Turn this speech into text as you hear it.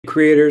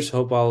Creators,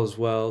 hope all is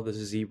well. This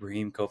is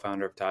Ibrahim,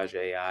 co-founder of Taja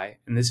AI.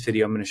 In this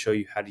video, I'm going to show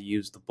you how to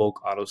use the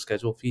bulk auto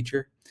schedule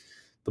feature.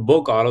 The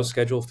bulk auto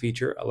schedule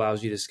feature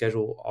allows you to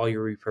schedule all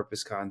your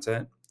repurposed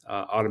content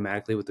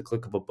automatically with the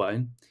click of a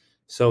button.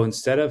 So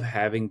instead of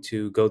having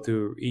to go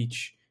through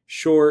each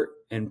short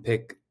and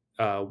pick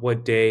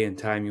what day and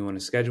time you want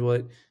to schedule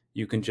it,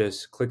 you can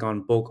just click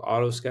on bulk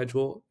auto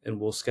schedule and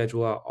we'll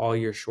schedule out all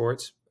your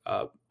shorts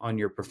on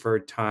your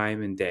preferred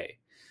time and day.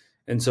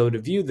 And so to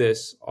view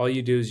this, all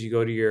you do is you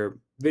go to your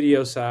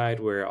video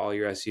side where all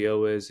your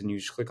SEO is, and you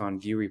just click on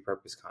view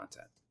repurposed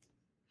content.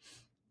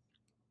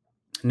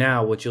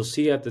 Now, what you'll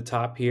see at the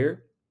top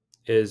here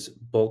is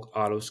bulk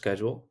auto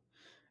schedule.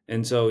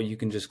 And so you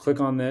can just click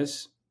on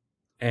this,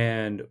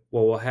 and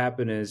what will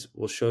happen is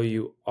we'll show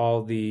you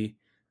all the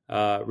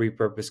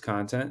repurposed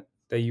content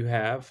that you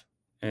have.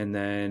 And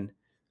then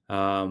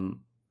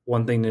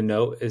one thing to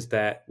note is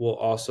that we'll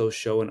also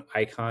show an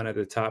icon at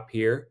the top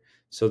here.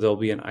 So there'll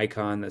be an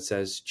icon that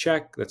says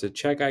check, that's a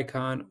check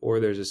icon, or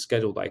there's a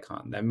scheduled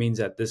icon. That means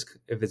that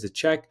if it's a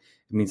check,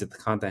 it means that the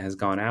content has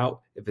gone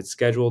out. If it's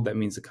scheduled, that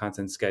means the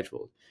content's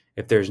scheduled.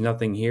 If there's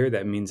nothing here,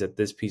 that means that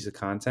this piece of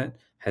content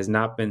has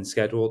not been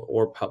scheduled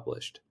or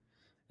published.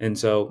 And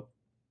so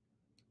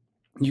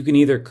you can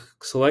either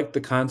select the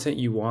content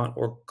you want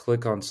or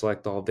click on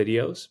select all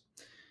videos.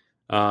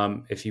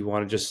 If you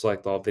want to just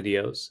select all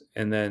videos.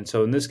 And then,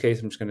 so in this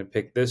case, I'm just going to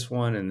pick this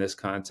one and this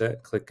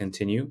content, click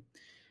continue.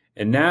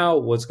 And now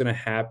what's going to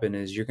happen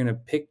is you're going to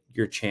pick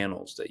your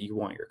channels that you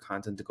want your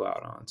content to go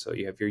out on. So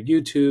you have your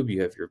YouTube,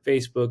 you have your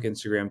Facebook,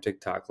 Instagram,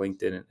 TikTok,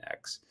 LinkedIn, and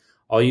X.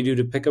 All you do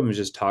to pick them is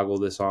just toggle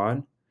this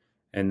on,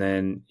 and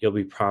then you'll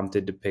be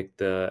prompted to pick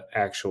the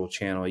actual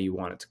channel you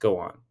want it to go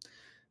on.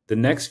 The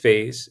next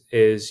phase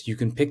is you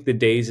can pick the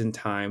days and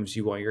times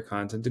you want your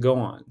content to go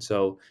on.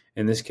 So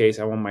in this case,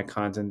 I want my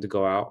content to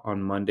go out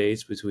on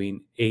Mondays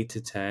between 8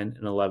 to 10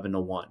 and 11 to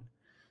 1.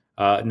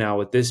 Now,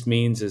 what this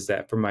means is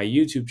that for my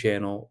YouTube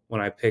channel, when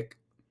I pick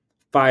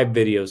 5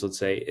 videos, let's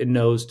say, it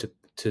knows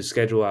to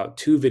schedule out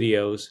 2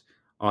 videos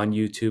on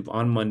YouTube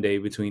on Monday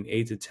between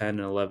 8 to 10 and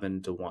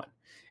 11 to 1.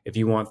 If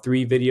you want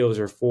 3 videos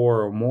or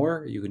 4 or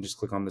more, you can just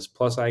click on this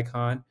plus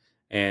icon,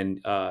 and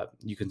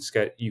you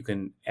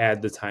can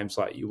add the time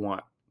slot you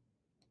want.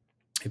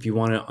 If you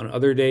want it on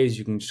other days,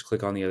 you can just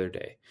click on the other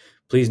day.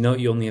 Please note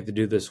you only have to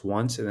do this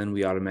once, and then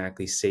we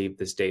automatically save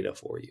this data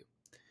for you.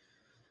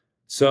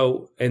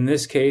 So in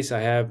this case,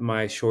 I have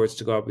my shorts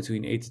to go out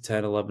between 8 to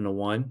 10, 11 to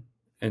 1.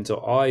 And so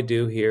all I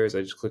do here is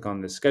I just click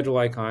on the schedule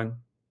icon,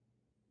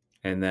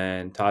 and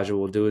then Taja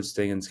will do its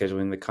thing in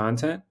scheduling the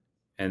content.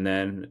 And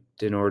then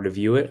in order to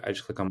view it, I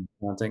just click on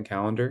my content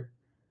calendar.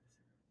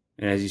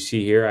 And as you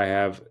see here, I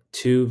have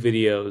 2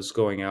 videos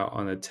going out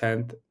on the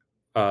 10th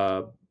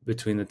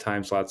between the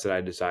time slots that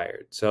I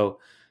desired. So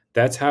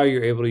that's how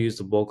you're able to use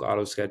the bulk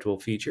auto schedule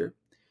feature.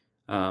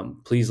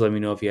 Please let me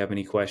know if you have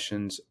any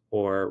questions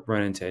or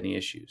run into any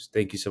issues.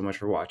 Thank you so much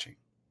for watching.